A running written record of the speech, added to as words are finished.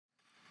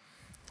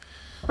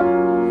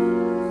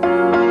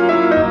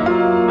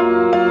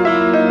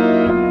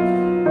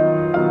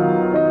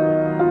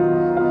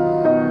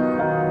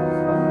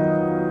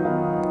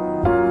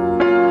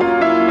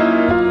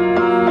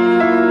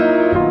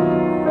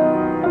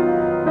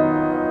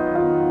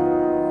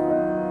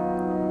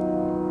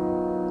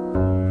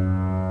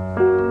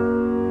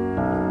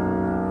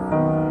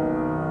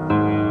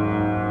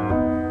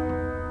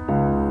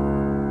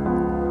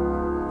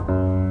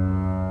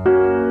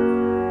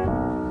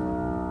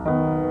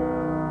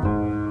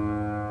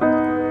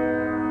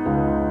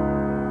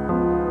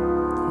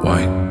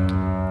white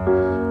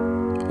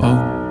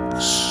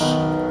oaks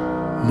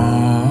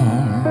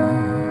mourn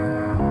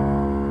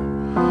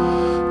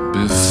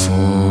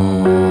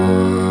before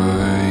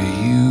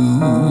you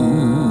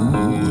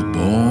were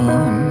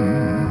born.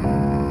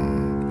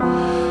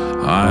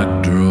 I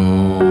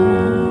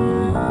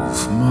drove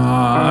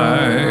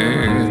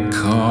my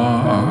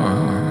car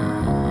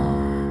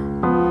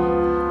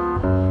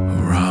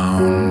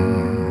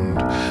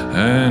round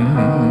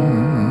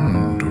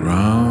and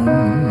round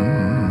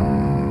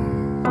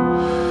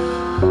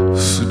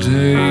for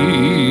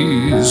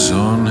days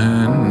on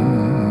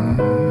end,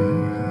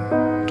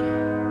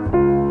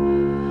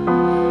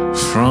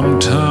 from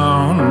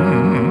town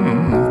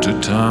to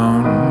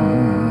town.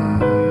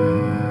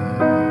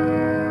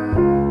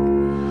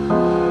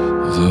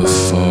 The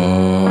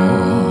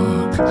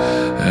fog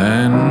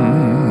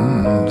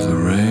and the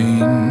rain,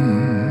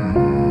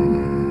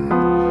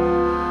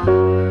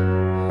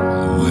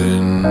 the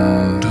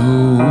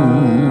window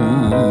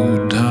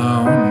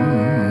down.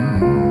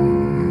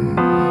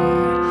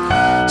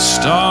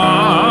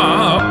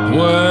 Stop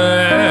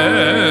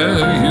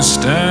where you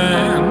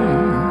stand,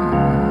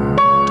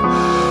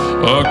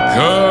 a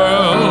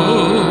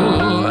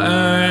girl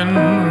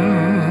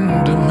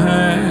and a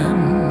man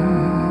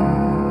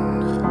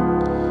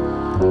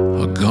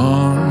are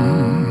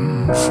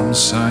gone from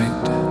sight.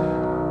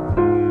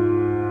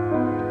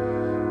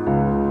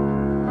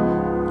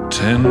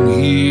 10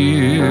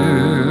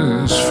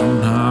 years from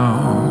now,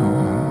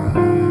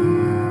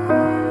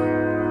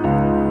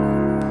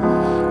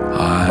 I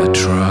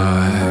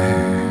try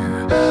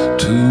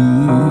to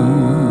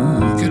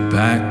get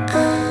back.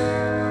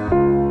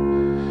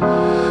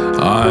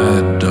 I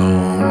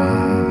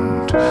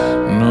don't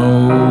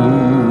know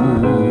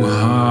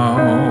how.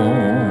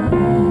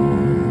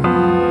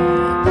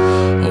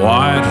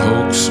 White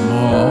Oaks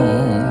Mall,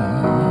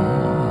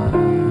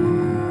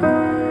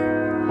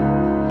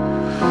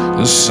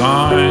 the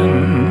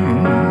signs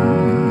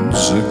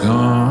are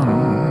gone.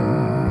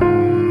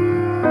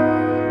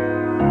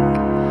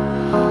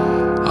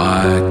 I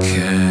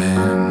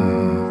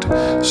can't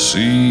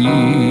see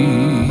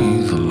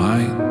the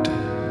light.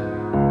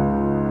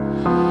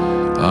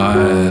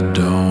 I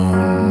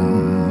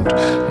don't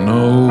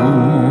know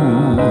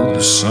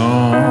the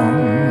song.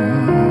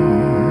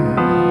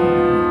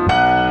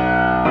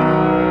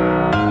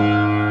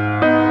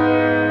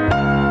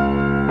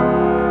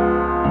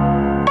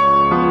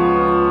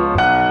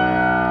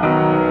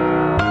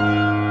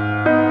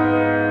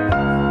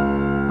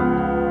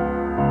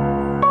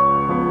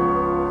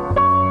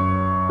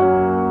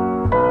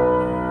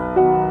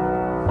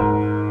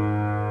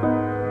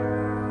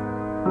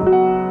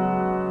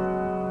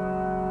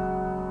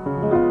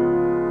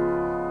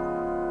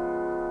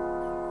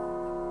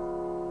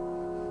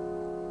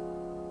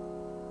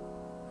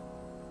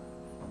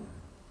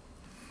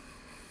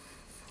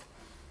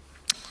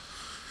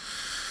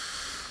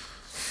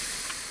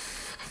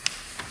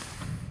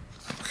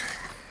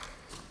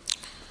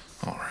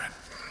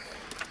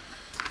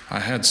 I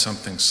had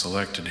something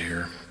selected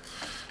here,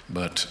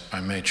 but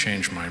I may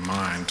change my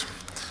mind.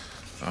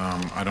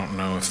 I don't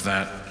know if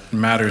that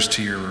matters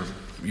to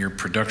your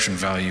production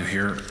value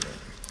here,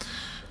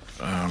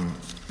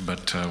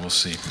 but we'll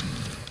see.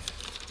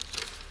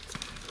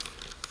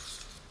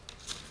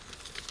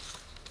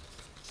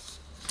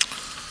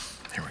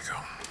 Here we go.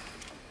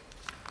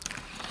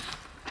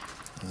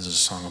 This is a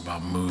song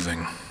about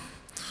moving.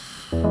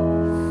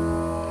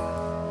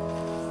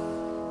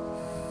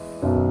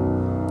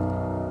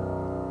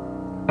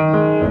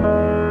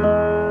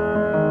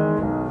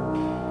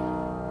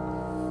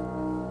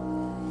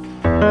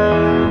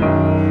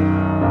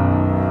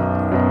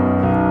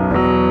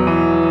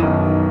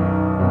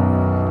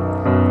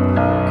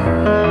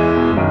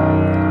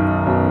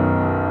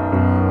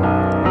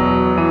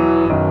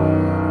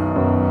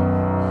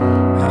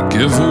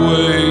 Give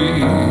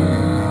away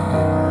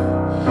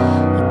a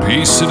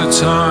piece at a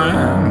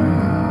time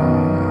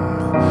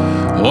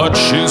what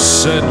you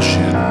said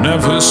you'd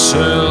never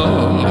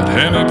sell at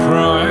any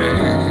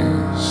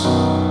price.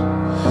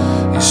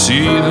 You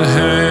see the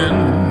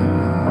hand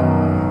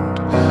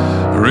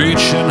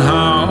reaching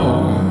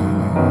out,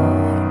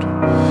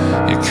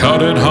 you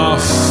cut it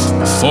off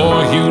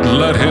before you'd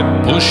let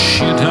it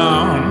push you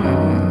down.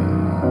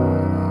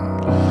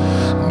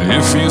 And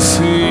if you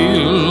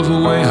feel the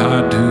way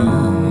I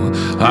do,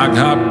 I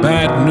got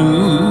bad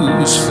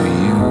news for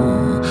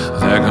you.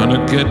 They're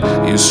gonna get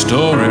your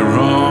story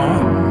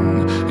wrong.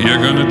 You're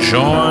gonna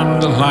join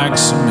the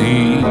likes of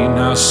me.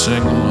 Now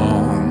sing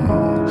along.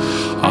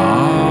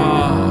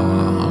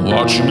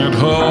 Watching it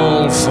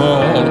all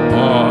fall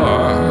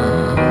apart.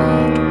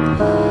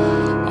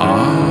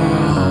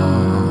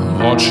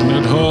 Watching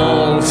it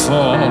all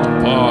fall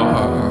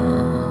apart.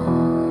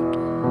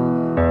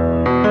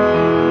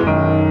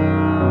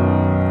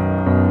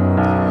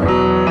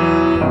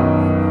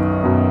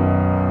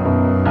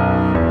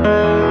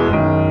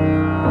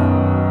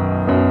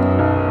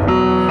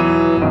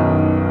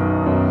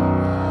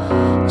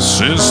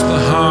 This is the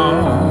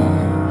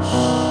house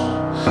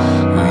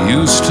we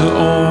used to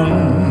own.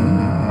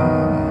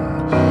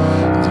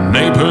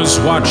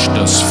 watched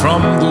us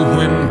from the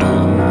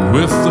window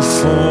with the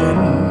phone.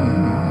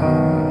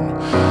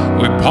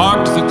 We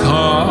parked the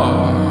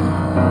car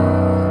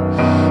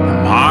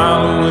a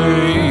mile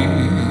away.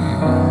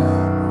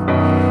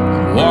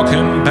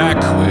 Walking back,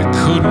 we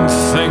couldn't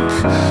think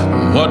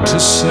what to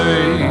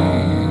say.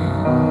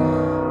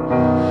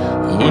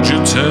 Would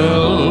you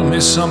tell me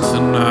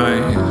something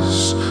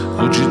nice?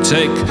 Would you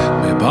take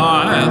me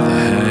by the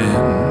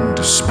hand,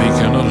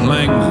 speaking a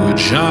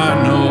language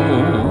I know?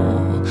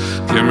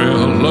 Give me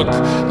a look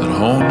that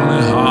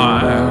only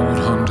I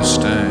would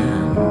understand.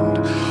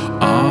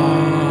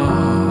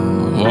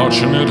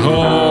 Watching it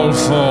all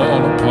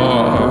fall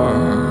apart.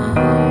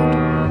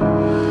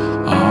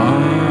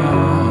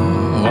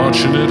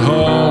 Watching it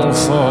all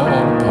fall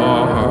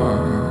apart.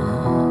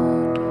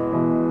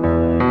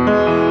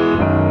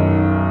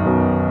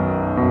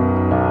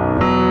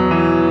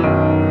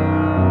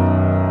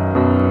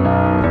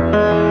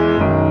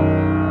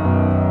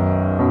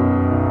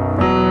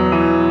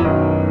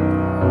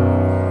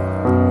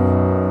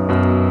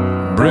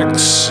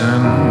 Bricks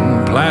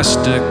and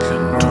plastic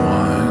and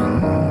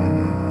twine.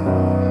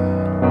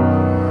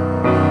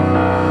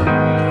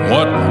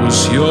 What was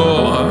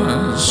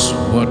yours?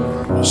 What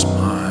was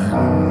mine?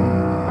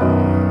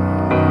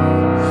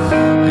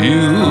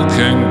 You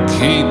can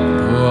keep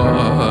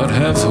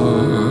whatever.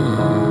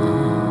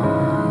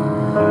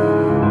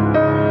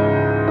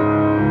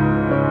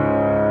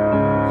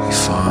 You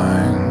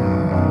find.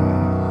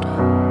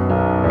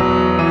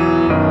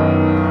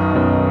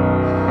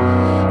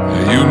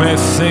 You may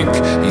think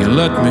you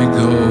let me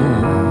go,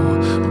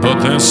 but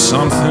there's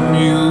something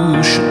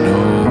you should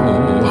know.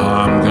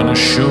 I'm gonna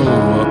show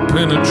up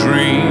in a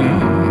dream.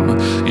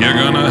 You're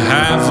gonna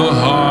have a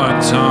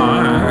hard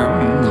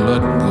time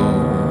letting go.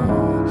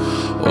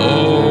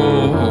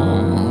 Oh,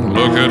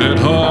 look at it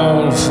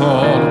all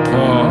fall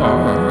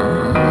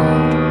apart.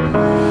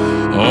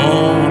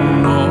 Oh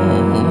no,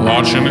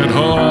 watching it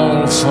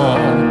all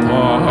fall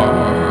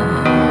apart.